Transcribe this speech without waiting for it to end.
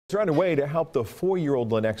They're underway to help the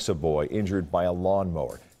 4-year-old Lenexa boy injured by a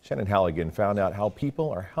lawnmower. Shannon Halligan found out how people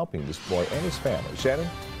are helping this boy and his family. Shannon?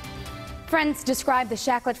 Friends describe the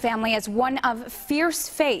Shacklett family as one of fierce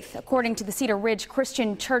faith. According to the Cedar Ridge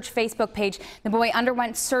Christian Church Facebook page, the boy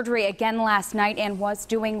underwent surgery again last night and was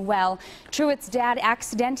doing well. Truett's dad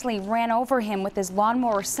accidentally ran over him with his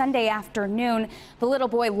lawnmower Sunday afternoon. The little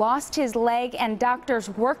boy lost his leg and doctors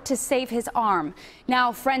worked to save his arm.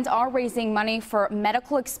 Now friends are raising money for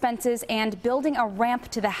medical expenses and building a ramp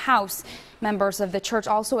to the house. Members of the church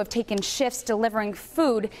also have taken shifts delivering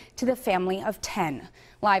food to the family of 10.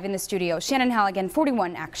 Live in the studio, Shannon Halligan,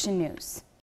 41 Action News.